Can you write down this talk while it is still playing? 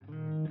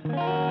Ready?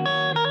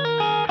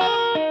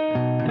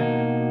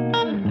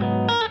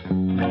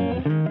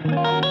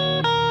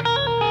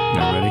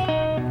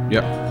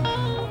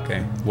 Yeah.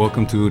 Okay.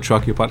 Welcome to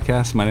Truck Your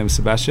Podcast. My name is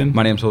Sebastian.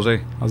 My name's Jose.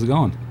 How's it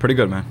going? Pretty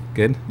good, man.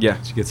 Good? Yeah.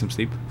 Did you get some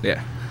sleep?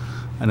 Yeah.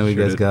 I know you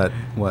Sure guys did.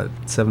 got,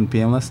 7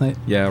 p.m. last night?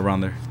 Yeah,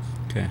 around there.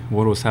 Okay.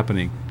 What was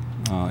happening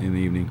in the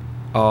evening?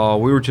 We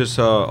were just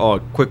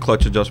quick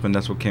clutch adjustment.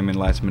 That's what came in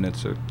last minute,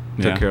 so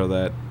Yeah. took care of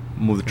that.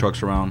 Moved the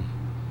trucks around.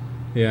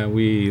 Yeah,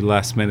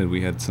 last minute,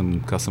 we had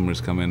some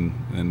customers come in,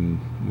 and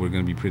we're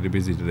going to be pretty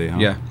busy today, huh?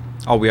 Yeah.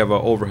 Oh, we have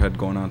an overhead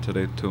going on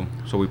today too,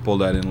 so we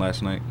pulled that in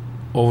last night.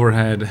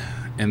 Overhead.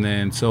 And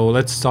then, so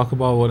let's talk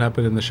about what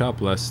happened in the shop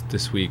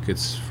this week.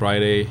 It's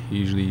Friday.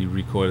 Usually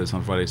record this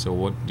on Friday. So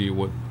what do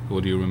you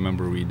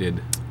remember we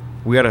did?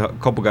 We had a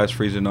couple guys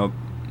freezing up.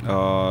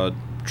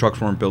 Trucks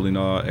weren't building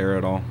air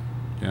at all.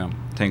 Yeah.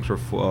 Tanks were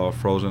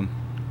frozen.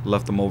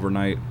 Left them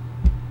overnight.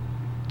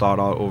 Thawed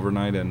out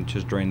overnight and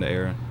just drained the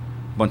air.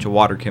 A bunch of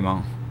water came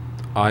out.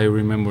 I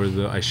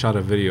remember I shot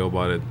a video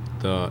about it.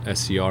 The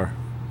SCR,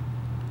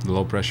 the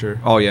low pressure.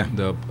 Oh yeah.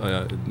 The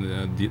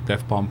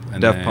DEF pump.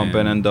 And Def pump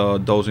and then the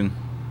dozing,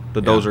 the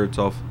dozer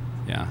itself.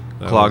 Yeah.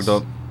 Clogged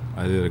up.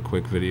 I did a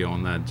quick video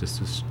on that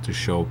just to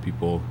show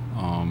people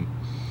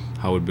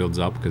how it builds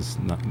up because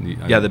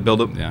the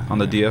buildup on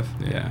the DF.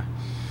 Yeah.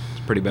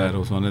 It's pretty bad. That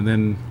was one. And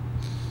then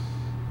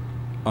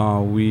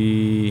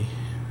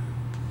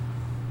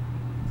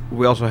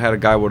we also had a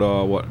guy with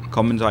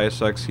Cummins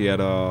ISX. He had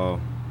a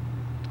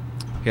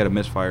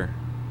misfire.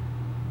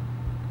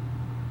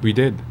 We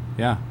did.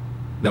 Yeah.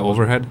 The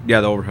overhead.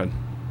 Yeah, the overhead.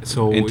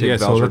 So Intake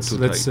valves so are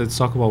too let's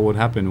talk about what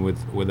happened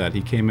with that.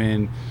 He came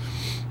in,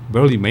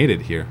 barely made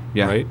it here.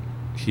 Yeah. Right.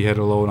 He had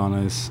a load on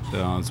us.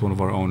 It's one of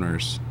our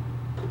owners.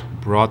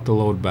 Brought the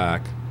load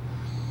back.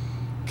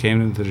 Came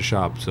into the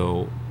shop.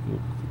 So,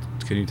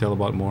 can you tell a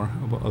little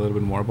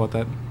bit more about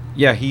that?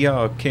 Yeah, he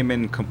came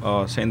in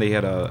saying that he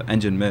had a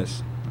engine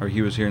miss, or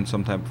he was hearing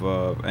some type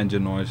of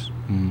engine noise.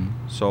 Mm-hmm.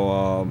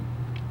 So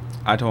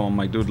I told him,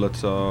 like, dude,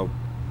 let's pull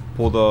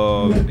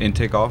the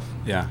intake off.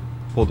 Yeah.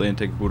 Pull the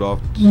intake boot off,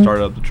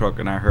 started up the truck,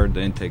 and I heard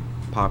the intake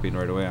popping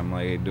right away. I'm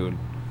like, hey, dude,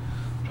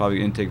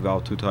 probably intake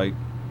valve too tight,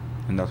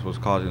 and that's what's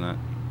causing that.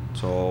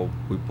 So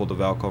we pulled the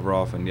valve cover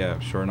off, and yeah,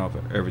 sure enough,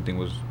 everything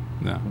was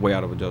way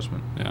out of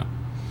adjustment. Yeah.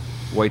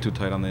 Way too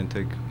tight on the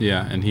intake.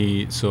 Yeah, and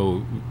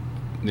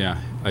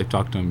I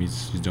talked to him.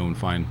 He's doing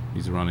fine.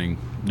 He's running.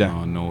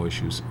 Yeah. No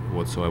issues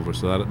whatsoever.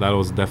 So that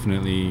was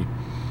definitely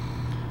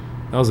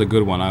a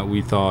good one.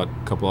 We thought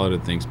a couple other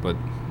things, but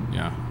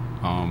yeah.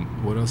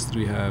 What else do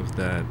we have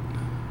that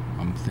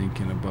I'm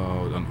thinking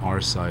about on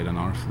our side, on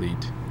our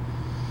fleet?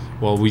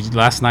 Well,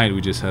 last night we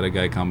just had a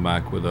guy come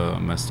back with a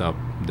messed up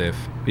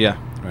diff. Yeah.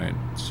 Right.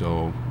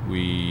 So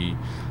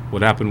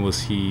what happened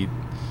was the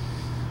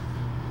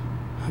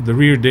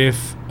rear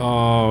diff.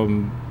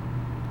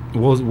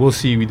 We'll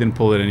see. We didn't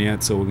pull it in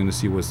yet, so we're gonna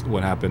see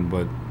what happened.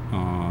 But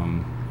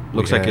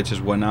looks like it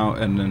just went out,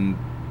 and then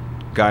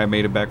guy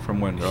made it back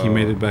from when? He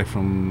made it back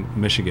from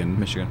Michigan.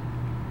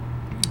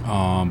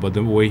 But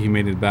the way he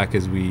made it back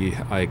is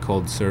I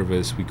called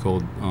service. We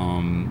called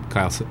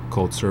Kyle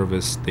called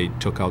service. They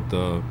took out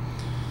the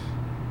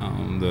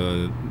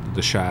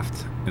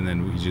shaft, and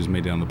then we just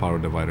made it on the power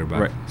divider back.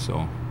 Right.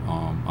 So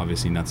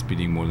obviously not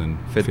speeding more than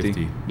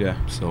 50. Yeah.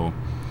 So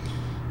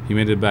he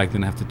made it back.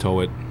 Didn't have to tow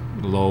it.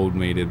 Load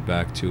made it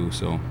back too.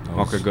 So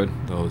good.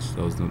 That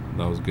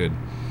was good.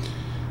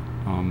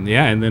 And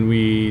then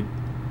we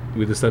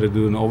decided to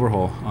do an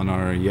overhaul on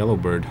our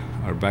Yellowbird,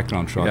 our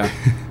background truck. Yeah.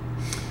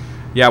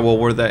 Yeah, well,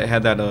 where that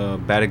had that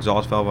bad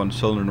exhaust valve on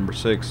cylinder number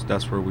 6,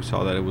 that's where we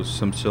saw that it was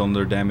some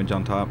cylinder damage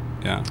on top.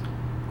 Yeah.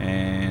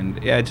 And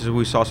yeah,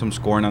 we saw some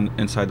scoring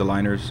inside the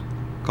liners.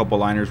 A couple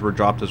liners were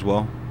dropped as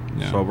well.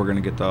 Yeah. So we're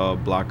gonna get the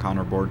block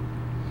counterboard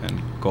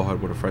and go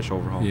ahead with a fresh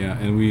overhaul. Yeah,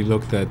 and we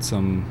looked at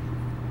some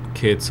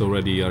kits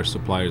already. Our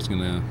supplier's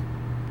gonna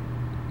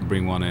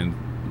bring one in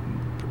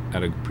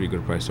at a pretty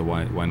good price. So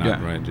why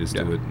not? Right? Just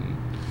do it and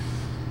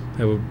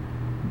have a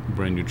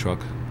brand new truck.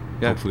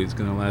 Yeah. Hopefully it's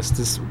gonna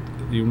last.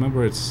 You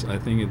remember? I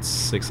think it's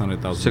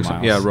 600,000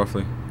 miles. Yeah,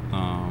 roughly.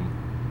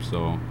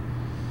 So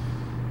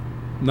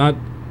not.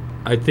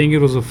 I think it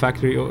was a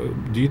factory.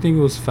 Do you think it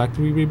was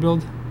factory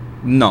rebuild?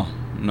 No.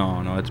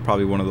 It's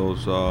probably one of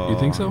those. You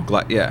think so?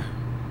 Yeah.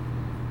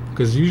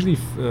 Because usually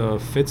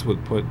Fitz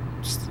would put,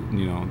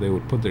 they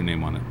would put their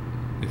name on it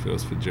if it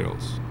was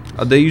Fitzgerald's.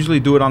 They usually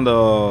do it on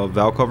the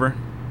valve cover.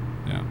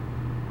 Yeah.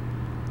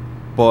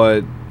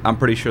 But I'm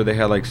pretty sure they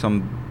had like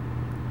some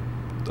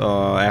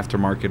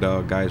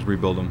aftermarket guys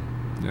rebuild them.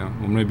 Yeah.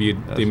 Well, maybe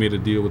they made a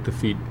deal with the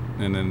fleet,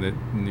 and then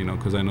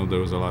because I know there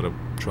was a lot of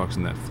trucks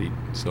in that fleet.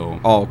 So.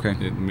 Oh, okay.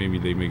 Maybe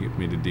they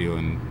made a deal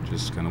and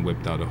just kind of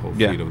whipped out a whole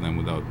fleet of them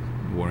without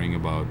worrying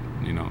about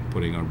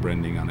putting our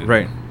branding on it.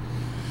 Right.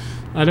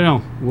 I don't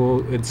know.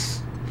 Well,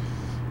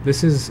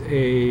 this is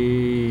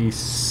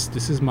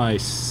my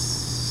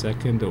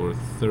second or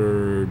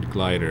third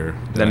glider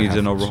that needs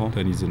an overhaul.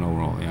 That needs an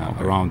overhaul. Yeah,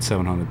 okay. Around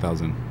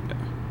 700,000. Yeah.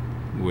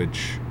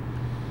 Which.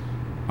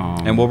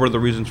 And what were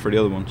the reasons for the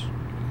other ones?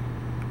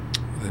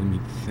 let me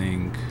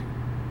think.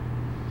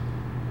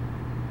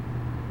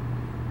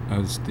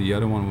 The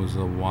other one was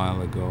a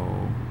while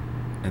ago,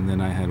 and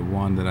then I had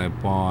one that I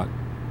bought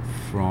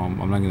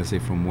from. I'm not gonna say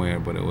from where,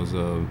 but it was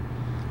a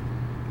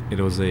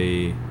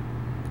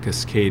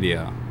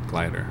Cascadia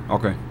glider,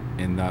 Okay.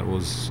 and that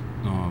was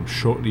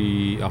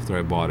shortly after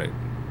I bought it.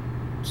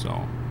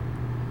 So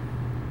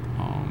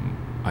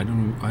I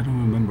don't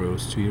remember. It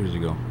was 2 years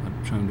ago.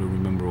 I'm trying to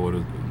remember what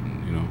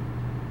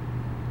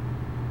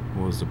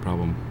was the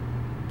problem,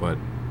 but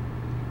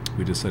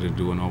we decided to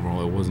do an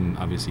overhaul. It wasn't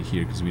obviously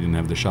here because we didn't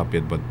have the shop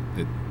yet, but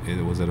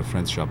it was at a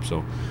friend's shop.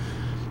 So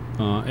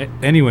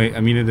anyway, I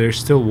mean, they're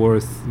still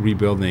worth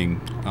rebuilding,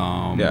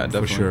 Yeah, for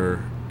definitely. sure,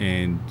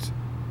 and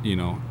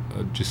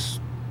just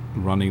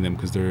running them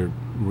because they're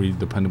really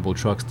dependable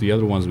trucks. The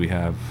other ones we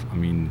have, I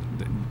mean,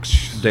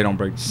 They don't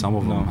break. some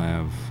of them no.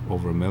 have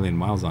over 1 million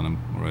miles on them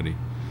already.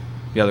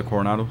 Yeah, the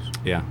Coronados.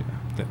 Yeah,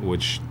 that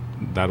was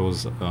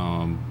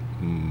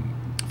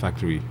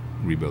factory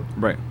rebuilt.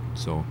 Right.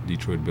 So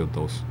Detroit built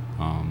those.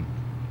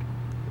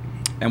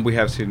 And we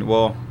have seen.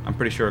 Well, I'm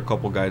pretty sure a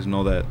couple guys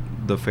know that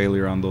the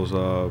failure on those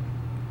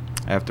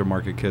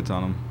aftermarket kits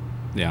on them.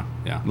 Yeah,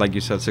 yeah, Like you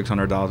said,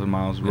 600,000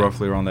 miles, Yeah.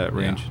 roughly around that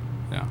range.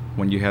 yeah.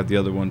 When you have the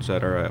other ones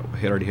that are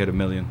already hit 1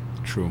 million.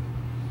 True.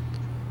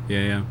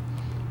 Yeah,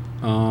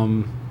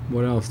 yeah.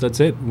 What else? That's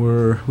it.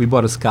 We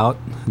bought a Scout.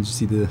 Did you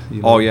see the?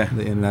 Oh, yeah.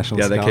 The international.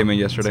 Yeah, that Scout? came in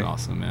yesterday. It's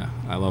awesome. Yeah,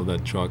 I love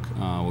that truck.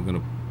 We're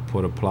gonna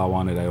put a plow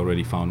on it. I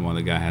already found one.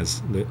 The guy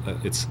has.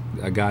 It's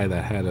a guy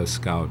that had a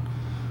Scout.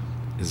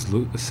 Is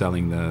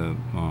selling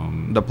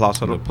The plow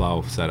setup? The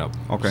plow setup.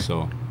 Okay.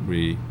 So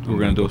We're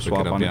gonna do a pick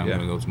swap it up. on it, Yeah, I'm yeah.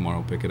 gonna go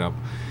tomorrow pick it up.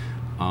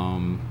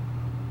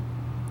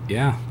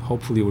 Yeah,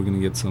 hopefully we're gonna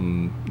get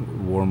some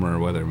warmer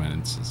weather, man.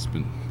 It's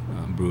been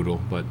brutal,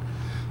 but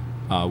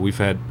we've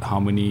had how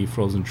many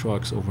frozen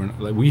trucks over?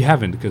 Like we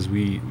haven't because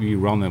we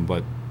run them,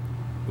 but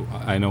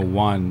I know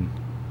one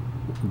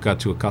got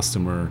to a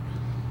customer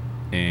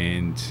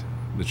and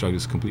the truck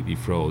just completely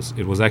froze.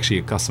 It was actually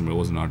a customer; it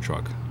wasn't our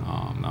truck.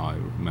 Now I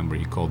remember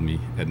he called me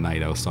at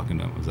night. I was talking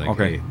to him. I was like,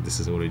 Okay. "Hey, this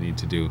is what I need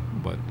to do."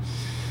 But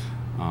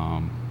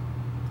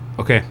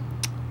okay,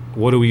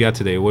 what do we got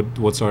today?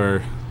 What's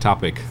our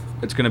topic?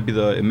 It's gonna be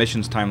the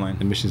emissions timeline.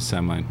 Emissions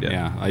timeline. Yeah.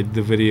 Yeah. I did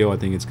the video. I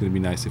think it's going to be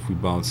nice if we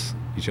bounce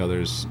each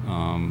other's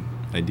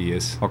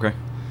ideas Okay.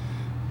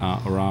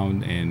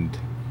 around, and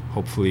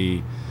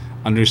hopefully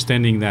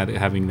understanding that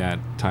having that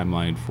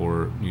timeline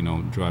for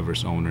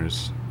drivers,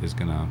 owners is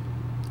gonna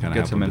kind of Get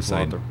help some them info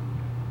out decide.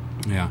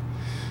 there.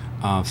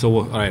 Yeah. So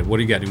all right, what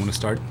do you got? You want to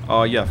start?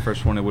 Yeah.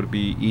 First one it would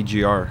be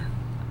EGR.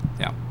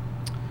 Yeah.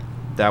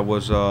 That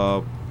was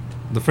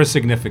The first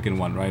significant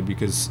one, right?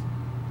 Because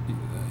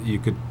you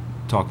could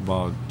talk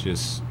about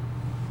just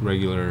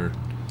regular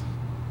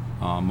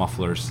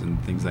mufflers and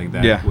things like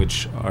that, Yeah.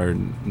 which are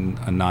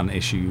a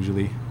non-issue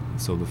usually.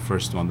 So the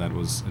first one that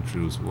was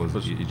introduced was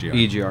EGR.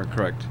 EGR,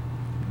 correct.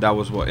 That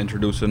was what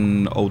introduced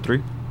in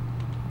 03.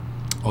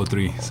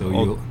 03.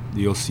 So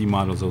you'll see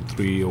models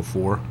 03,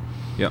 04.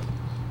 Yeah.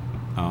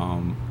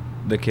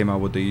 They came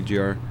out with the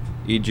EGR.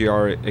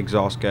 EGR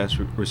exhaust gas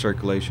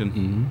recirculation.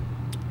 Mm-hmm.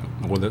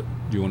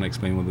 Do you want to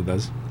explain what it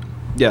does?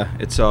 Yeah,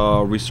 it's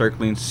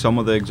recircling some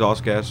of the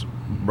exhaust gas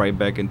right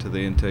back into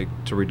the intake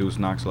to reduce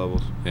NOx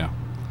levels. Yeah.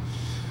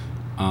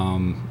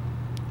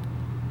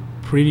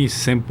 Pretty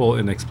simple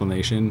in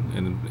explanation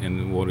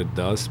and what it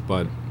does,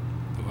 but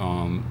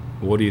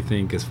what do you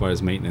think as far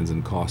as maintenance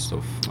and cost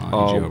of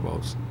EGR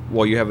valves?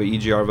 Well, you have an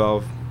EGR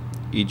valve,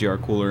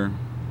 EGR cooler,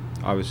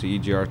 obviously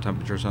EGR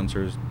temperature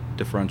sensors,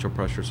 differential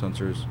pressure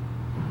sensors.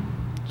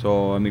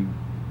 So, I mean,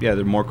 yeah,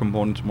 there are more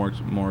components,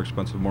 more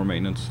expensive, more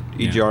maintenance.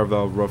 Yeah. EGR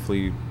valve,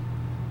 roughly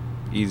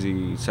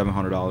easy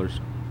 $700.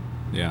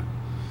 Yeah,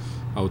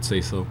 I would say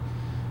so.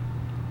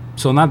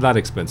 So not that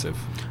expensive.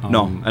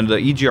 No, and the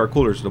EGR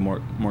cooler is the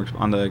more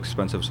on the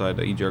expensive side.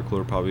 The EGR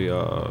cooler probably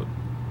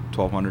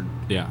 $1,200.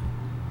 Yeah.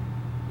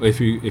 If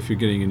you're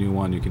getting a new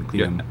one, you can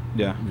clean them.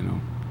 Yeah.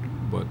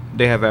 But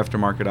They have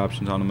aftermarket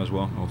options on them as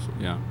well. also,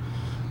 yeah.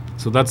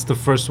 So that's the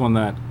first one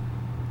that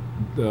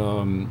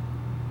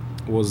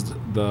was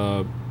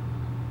the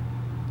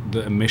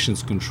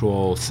emissions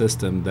control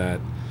system that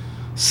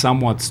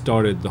somewhat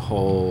started the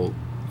whole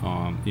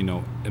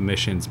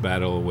emissions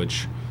battle,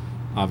 which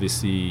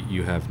obviously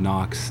you have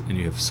NOx and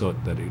you have soot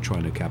that you're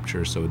trying to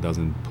capture so it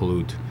doesn't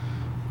pollute.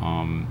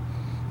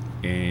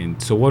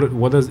 And so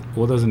what does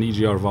an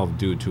EGR valve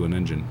do to an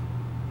engine?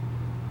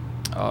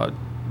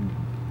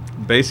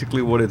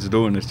 Basically, what it's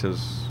doing is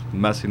just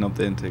messing up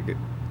the intake.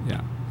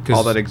 Yeah,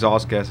 All that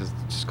exhaust gas is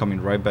just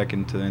coming right back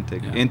into the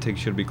intake. Yeah. Intake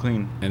should be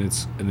clean. and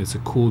it's a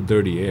cool,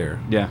 dirty air.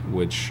 Yeah.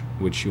 Which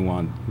you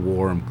want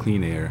warm,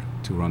 clean air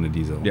to run a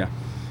diesel. Yeah.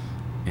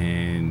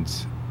 And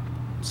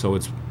so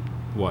it's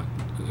what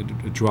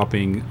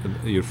dropping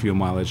your fuel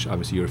mileage,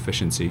 obviously your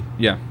efficiency.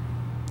 Yeah.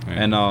 Right?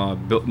 And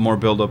more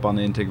buildup on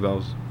the intake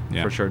valves.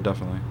 Yeah. For sure,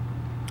 definitely.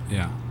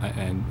 Yeah,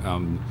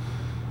 and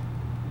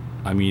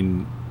I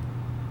mean,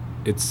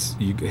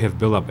 you have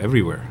buildup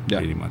everywhere, Yeah.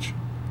 pretty much.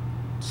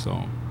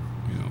 So,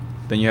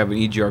 Then you have an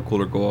EGR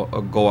cooler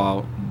go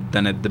out,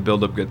 then the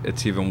buildup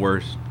it's even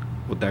worse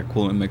with that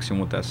coolant mixing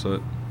with that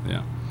soot.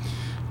 Yeah.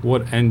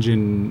 What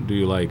engine do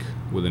you like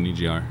with an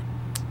EGR?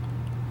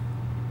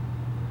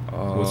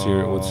 What's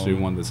your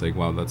one that's like,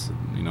 wow, that's,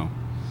 you know?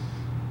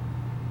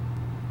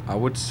 I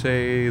would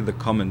say the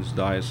Cummins,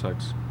 the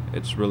ISX.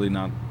 It's really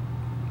not.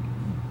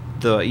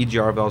 The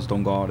EGR valves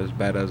don't go out as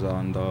bad as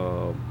on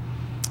the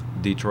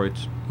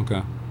Detroits.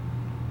 Okay.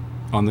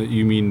 On the,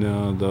 you mean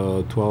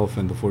the 12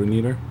 and the 14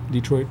 liter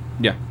Detroit?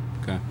 Yeah.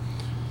 Okay.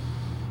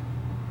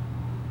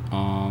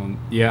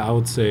 Yeah, I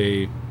would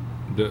say,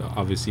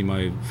 obviously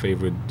my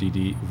favorite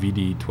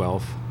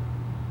VD12.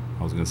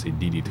 I was gonna say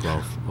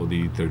DD12 or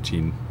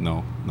DD13.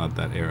 No, not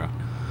that era.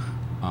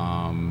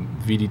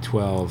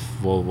 VD12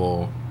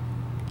 Volvo.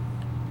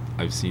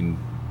 I've seen.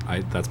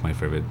 That's my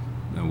favorite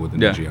with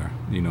an EGR.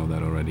 You know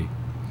that already.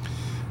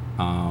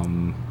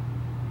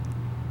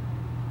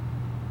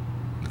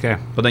 Okay.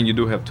 But then you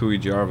do have two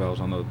EGR valves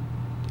on the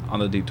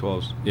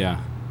D12s. Yeah.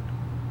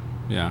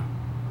 Yeah.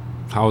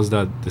 How is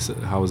that?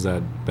 How is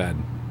that bad?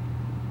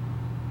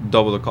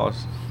 Double the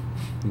cost.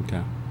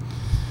 Okay.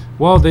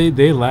 Well,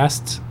 they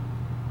last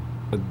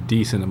a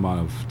decent amount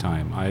of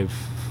time. I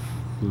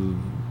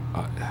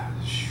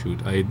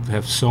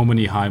have so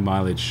many high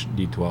mileage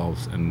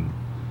D12s and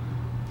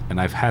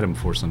I've had them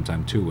for some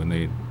time too, and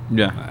I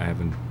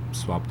haven't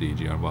swapped the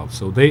EGR valve.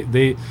 So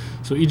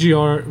so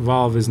EGR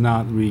valve is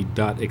not really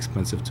that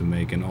expensive to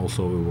make, and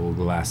also it will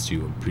last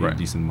you a pretty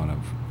decent amount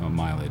of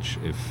mileage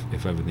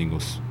if everything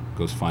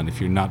goes fine.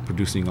 If you're not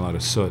producing a lot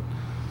of soot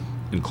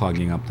and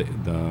clogging up the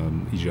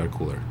EGR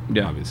cooler,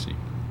 obviously.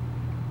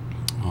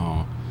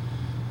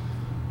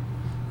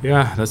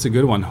 Yeah, that's a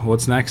good one.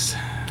 What's next?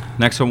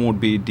 Next one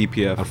would be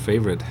DPF. Our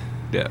favorite.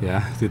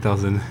 Yeah,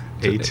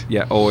 2008.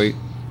 Yeah, 08.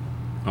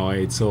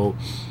 08. So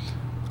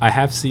I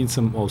have seen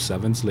some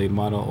 07s, late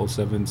model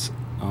 07s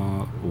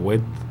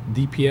with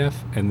DPF,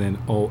 and then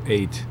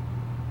 08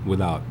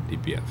 without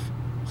DPF.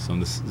 So in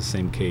the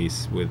same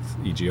case with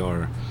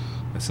EGR,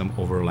 there's some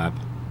overlap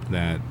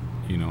that,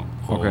 you know,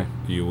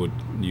 you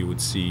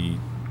would see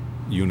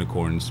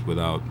unicorns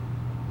without.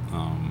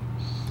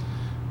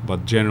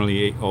 But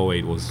generally,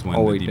 08 was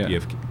when the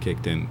DPF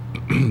kicked in.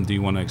 Do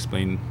you want to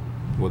explain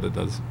what it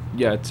does?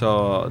 Yeah, it's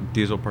a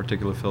diesel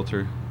particulate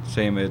filter.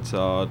 Same, it's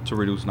to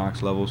reduce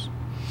NOx levels.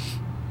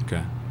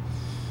 Okay.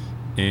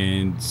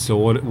 And so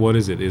what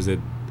is it? It's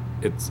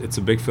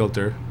a big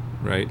filter,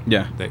 right?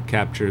 Yeah. That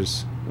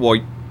captures. Well,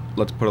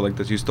 let's put it like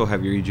this: you still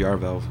have your EGR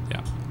valve.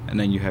 Yeah. And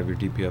then you have your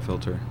DPF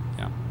filter.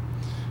 Yeah.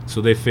 So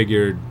they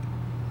figured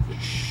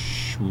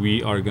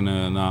we are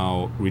gonna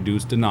now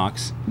reduce the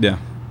NOx. Yeah.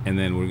 And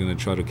then we're gonna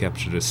try to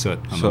capture the soot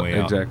on the way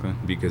out. Exactly.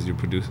 Because you're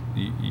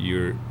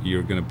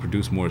gonna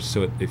produce more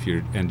soot if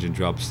your engine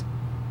drops,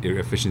 your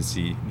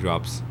efficiency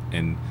drops,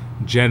 and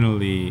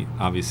generally,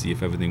 obviously,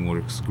 if everything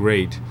works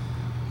great,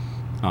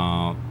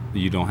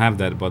 you don't have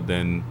that. But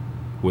then,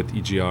 with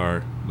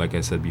EGR, like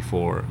I said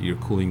before, you're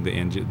cooling the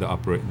engine,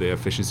 the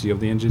efficiency of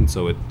the engine,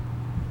 so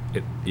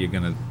you're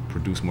gonna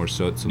produce more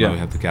soot. So now you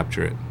have to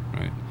capture it,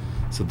 right?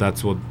 So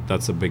that's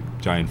a big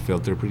giant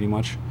filter, pretty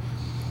much.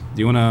 Do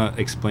you want to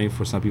explain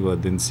for some people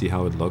that didn't see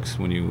how it looks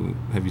when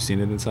have you seen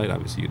it inside?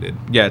 Obviously you did.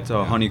 Yeah, it's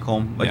a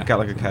honeycomb, like a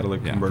catalytic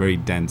converter. Very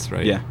dense,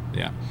 right? Yeah.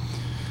 Yeah.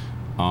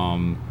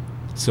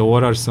 So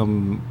what are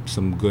some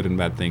good and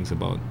bad things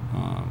about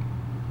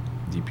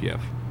DPF?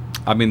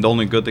 I mean, the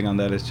only good thing on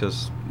that is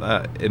just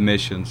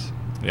emissions.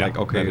 Yeah, like,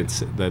 okay,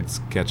 that's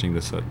catching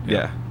the soot.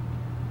 Yeah.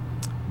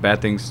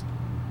 Bad things,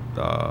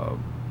 I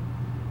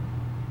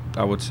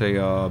would say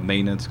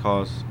maintenance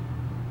costs,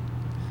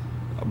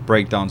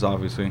 breakdowns,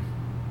 obviously.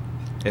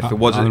 If it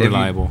wasn't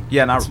unreliable.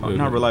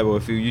 Not reliable.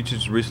 If you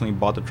just recently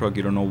bought the truck,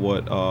 you don't know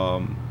what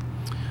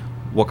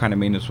kind of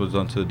maintenance was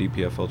done to the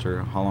DPF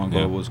filter, how long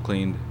ago it was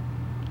cleaned.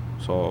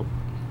 So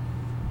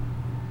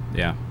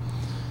yeah,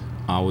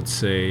 I would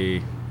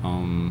say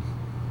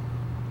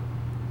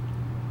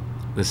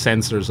the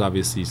sensors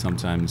obviously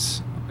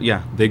sometimes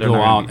they go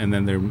out and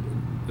then they're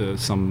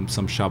some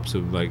shops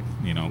have, like,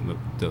 you know,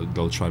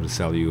 they'll try to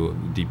sell you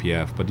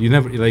DPF, but you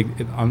never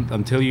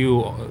until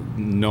you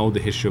know the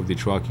history of the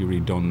truck, you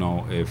really don't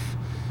know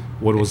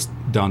what was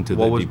done to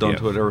done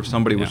to it, or if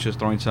somebody was just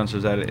throwing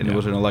sensors at it and it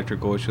was an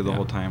electrical issue the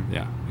whole time.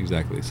 Yeah,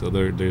 exactly. So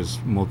there's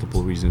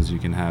multiple reasons you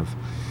can have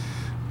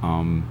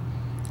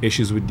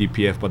issues with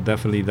DPF, but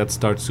definitely that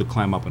starts to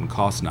climb up in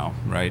cost now,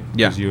 right?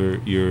 Yeah. Because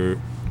you're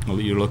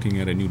looking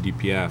at a new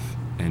DPF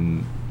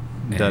and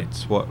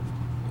that's what,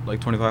 like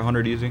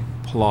 2,500 easy.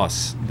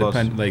 Plus.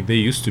 Like they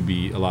used to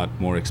be a lot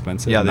more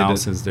expensive. Yeah, now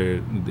since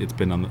it's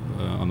been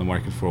on the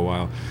market for a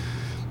while,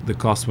 the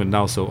cost went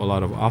down. So a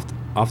lot of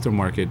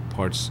aftermarket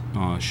parts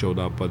showed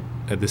up, but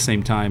at the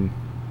same time,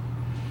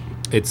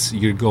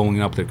 you're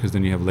going up there because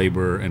then you have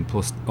labor and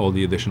plus all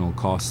the additional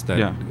costs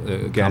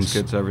that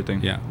gaskets,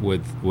 everything. Yeah,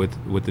 with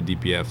the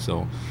DPF.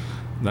 So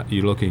that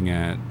you're looking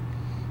at,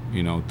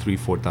 you know,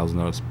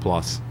 $3,000-$4,000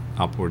 plus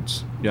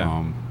upwards.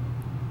 Yeah.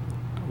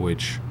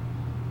 Which,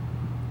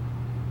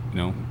 you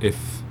know,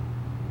 if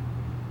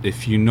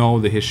you know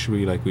the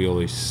history, like we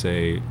always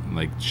say,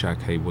 like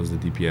check, hey, was the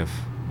DPF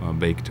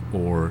baked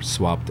or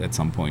swapped at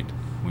some point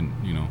when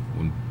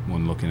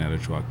when looking at a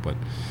truck. But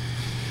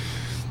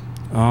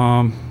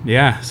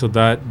yeah, so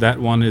that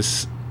one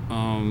is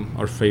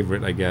our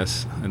favorite, I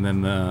guess. And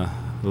then the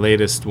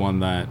latest one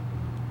that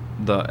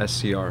The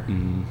SCR.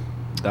 mm,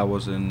 That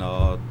was in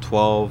late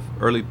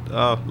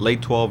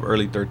 12,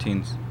 early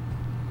 13s.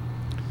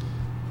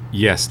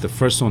 yes, the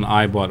first one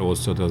I bought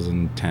was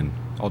 2010.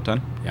 All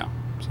 10? Yeah.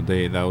 So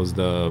that was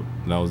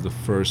the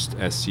first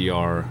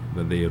SCR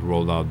that they had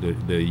rolled out.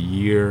 The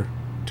year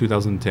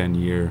 2010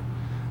 year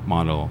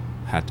model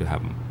had to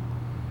have them.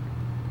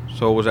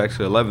 So it was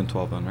actually 11,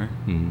 12 then, right?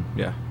 Mm-hmm.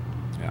 Yeah.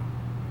 Yeah.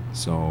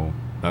 So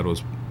that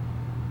was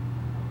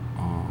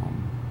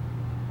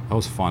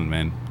fun,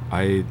 man.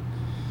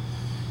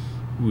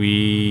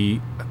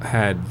 We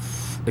had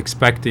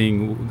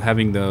expecting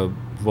having the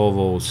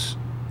Volvos,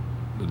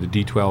 the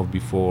D12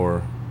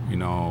 before,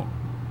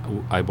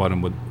 I bought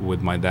them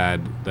with my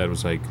dad. That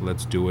was like,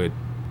 let's do it.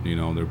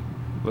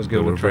 Let's they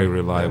give it were a try. very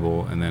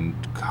reliable, and then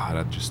God,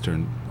 that just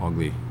turned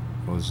ugly.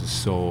 It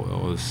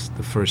was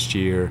the first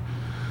year,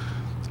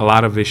 a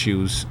lot of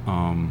issues.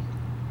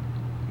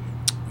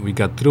 We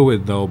got through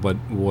it though, but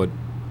what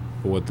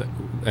the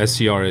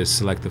SCR is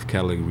selective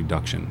catalytic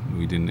reduction.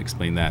 We didn't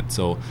explain that.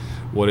 So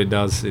what it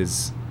does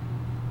is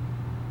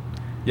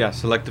Yeah,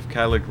 selective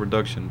catalytic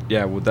reduction.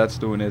 Yeah, what that's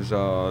doing is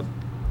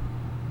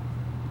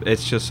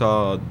it's just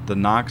the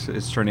NOx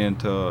is turning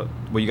into,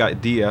 well, you got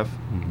DF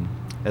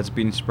that's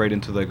being sprayed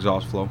into the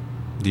exhaust flow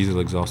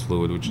diesel exhaust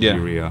fluid, which is Yeah.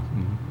 urea.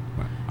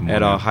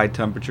 at high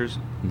temperatures,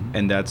 Mhm.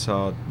 and that's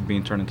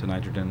being turned into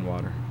nitrogen and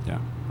water Yeah.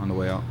 on the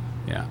way out.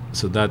 Yeah,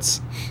 so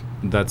that's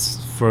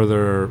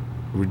further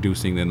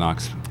reducing the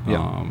NOx,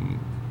 Yeah.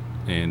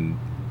 and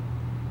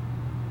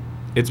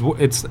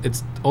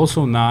it's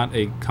also not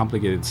a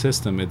complicated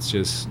system. It's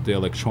just the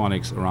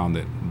electronics around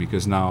it,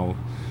 because now,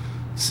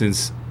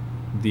 since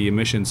the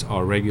emissions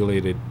are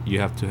regulated, you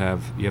have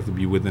to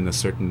be within a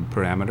certain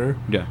parameter,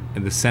 Yeah.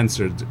 and the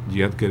sensor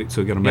you have to get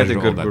to Yeah, measure the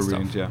all good that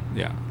readings, stuff.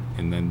 yeah. Yeah,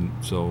 and then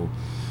so.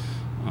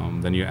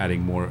 Then you're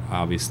adding more,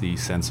 obviously,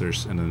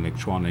 sensors and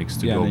electronics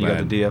to Yeah, go and then you got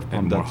bad, the DF and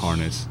pump more that's-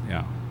 harness.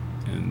 Yeah,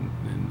 and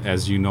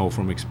as you know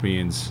from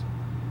experience,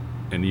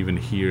 and even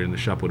here in the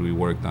shop what we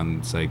worked on,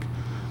 it's like,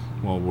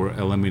 well, we're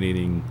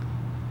eliminating,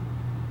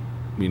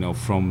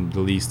 from the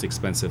least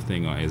expensive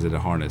thing. Or is it a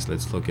harness?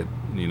 Let's look at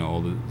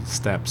all the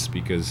steps,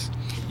 because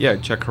Yeah,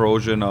 check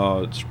corrosion,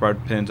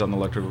 spread pins on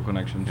electrical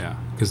connections. yeah,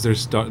 because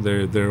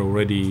they're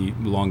already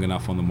long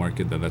enough on the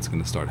market that that's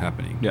going to start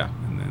happening. Yeah.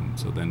 And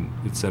then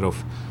instead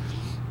of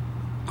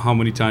how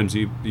many times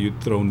you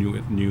throw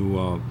new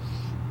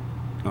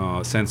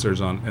sensors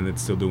on and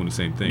it's still doing the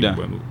same thing, Yeah.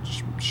 but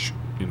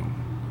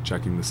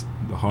checking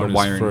the harness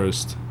wiring.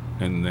 first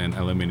and then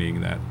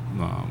eliminating that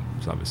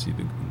is obviously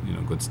the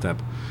good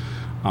step.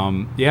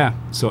 Yeah.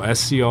 So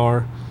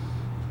SCR.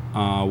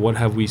 What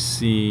have we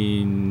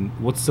seen?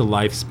 What's the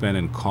lifespan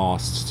and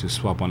cost to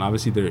swap on?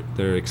 Obviously,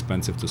 they're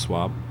expensive to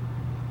swap.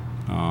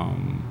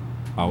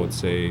 I would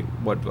say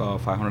What,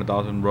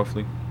 500,000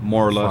 roughly?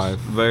 More or less. Five.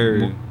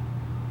 Very.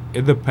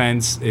 it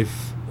depends.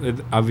 If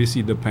it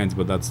obviously depends,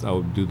 but I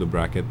would do the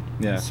bracket.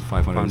 Yeah, It's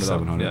 500 to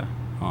 700.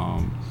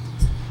 yeah.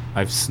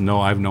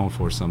 I've known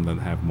for some that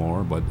have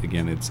more, but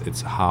again,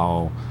 it's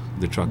how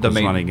the truck is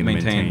running and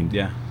maintained.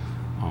 Yeah.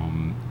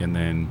 And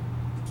then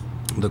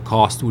the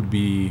cost would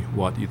be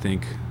what you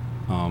think,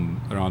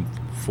 around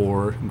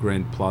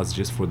 $4,000 plus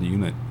just for the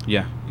unit.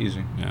 Yeah,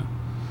 easy. Yeah,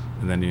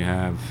 and then you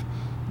have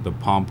the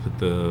pump,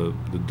 the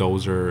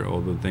dozer,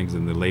 all the things,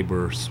 and the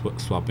labor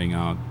swapping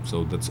out.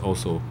 So that's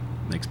also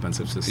an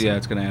expensive system. Yeah,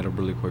 it's gonna add up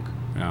really quick.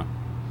 Yeah.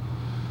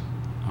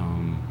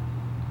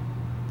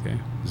 Okay.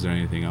 Is there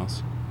anything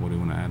else? What do you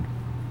want to add?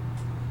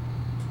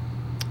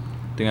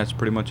 I think that's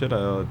pretty much it.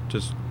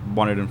 Just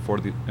wanted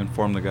to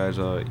inform the guys.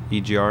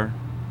 EGR,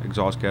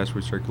 exhaust gas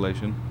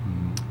recirculation,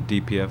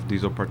 DPF,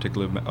 diesel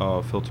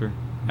particulate filter,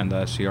 and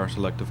the SCR,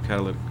 selective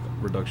catalytic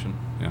reduction.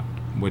 Yeah.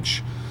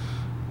 Which,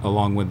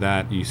 along with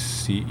that,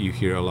 you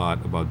hear a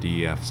lot about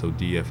DEF. So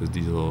DEF is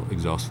diesel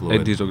exhaust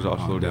fluid. Diesel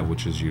exhaust fluid, yeah.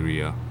 Which is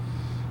urea.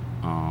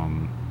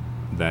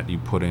 That you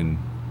put in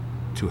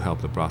to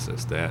help the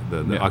process. The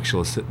Yeah.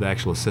 actual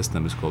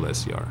system is called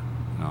SCR.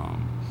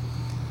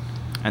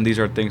 And these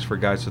are things for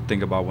guys to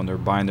think about when they're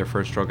buying their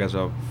first truck as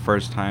a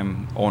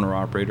first-time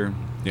owner-operator.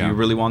 Yeah. Do you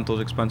really want those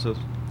expenses?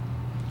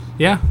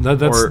 Yeah,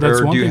 that's or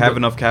one do you thing, have but-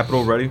 enough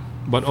capital ready?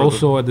 But for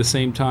also at the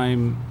same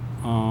time,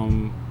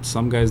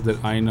 some guys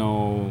that I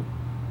know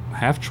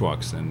have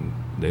trucks and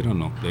they don't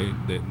know. They're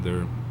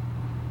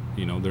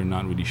they're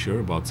not really sure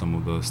about some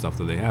of the stuff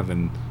that they have.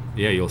 And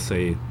yeah, you'll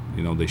say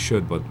they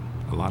should, but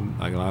a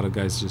lot of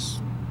guys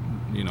just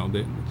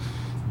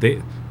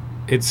they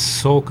it's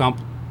so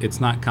it's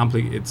not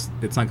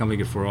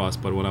complicated for us.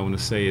 But what I want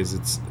to say is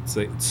it's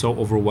so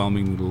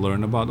overwhelming to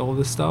learn about all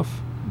this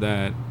stuff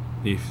that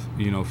if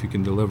you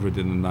can deliver it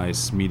in a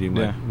nice medium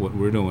like Yeah. what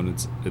we're doing,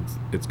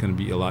 it's going to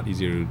be a lot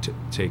easier to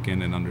take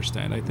in and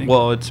understand, I think.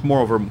 Well, it's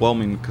more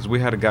overwhelming because we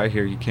had a guy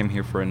here. He came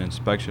here for an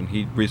inspection.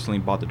 He recently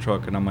bought the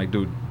truck, and I'm like,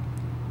 dude,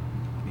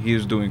 he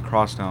was doing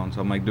crosstown.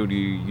 So I'm like, dude,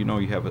 you know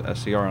you have an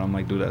SCR. And I'm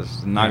like, dude,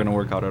 that's not Yeah. gonna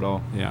work out at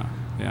all. Yeah,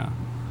 yeah.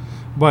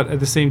 But at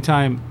the same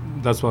time,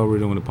 that's why we're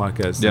doing the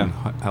podcast Yeah.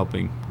 and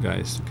helping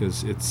guys,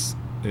 because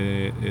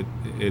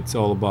it's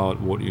all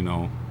about what you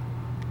know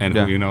and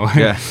Yeah. who you know.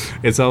 Yeah.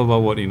 It's all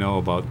about what you know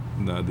about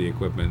the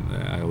equipment.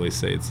 I always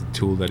say it's a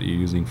tool that you're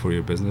using for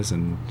your business,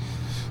 and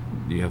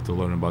you have to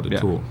learn about the Yeah.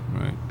 tool,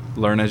 right?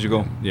 Learn as you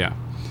go. Yeah.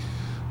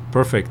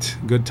 Perfect.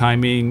 Good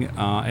timing.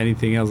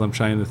 Anything else? I'm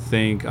trying to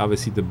think.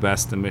 Obviously, the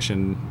best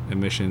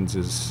emissions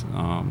is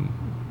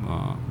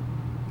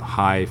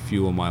high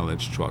fuel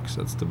mileage trucks.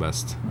 That's the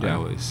best. I Yeah.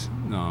 always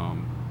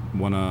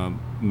want to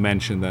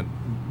mention that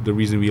the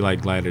reason we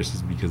like gliders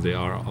is because they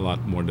are a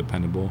lot more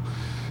dependable,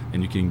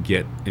 and you can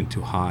get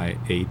into high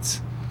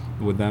eights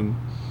with them,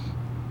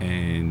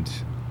 and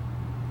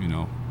you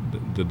know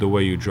the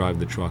way you drive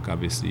the truck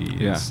obviously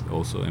Yeah. is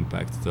also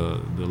impacts the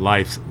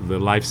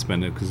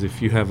lifespan, because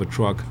if you have a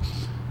truck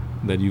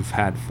that you've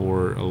had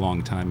for a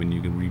long time and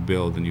you can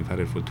rebuild and you've had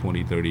it for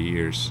 20, 30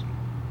 years,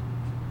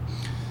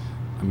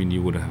 I mean,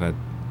 you would have had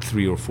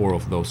 3 or 4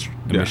 of those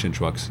emission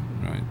trucks,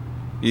 right?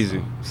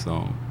 Easy.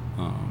 So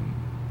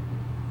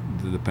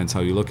it depends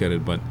how you look at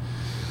it, but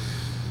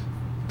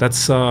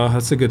that's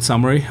a good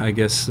summary. I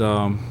guess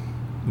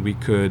we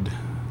could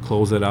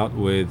close it out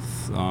with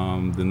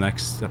the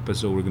next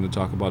episode. We're going to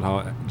talk about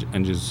how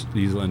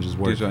diesel engines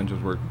work. Diesel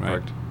engines work. Right.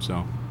 Correct.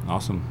 So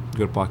awesome.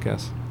 Good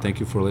podcast. Thank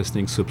you for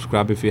listening.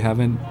 Subscribe if you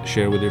haven't.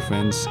 Share with your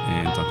friends,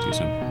 and talk to you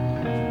soon.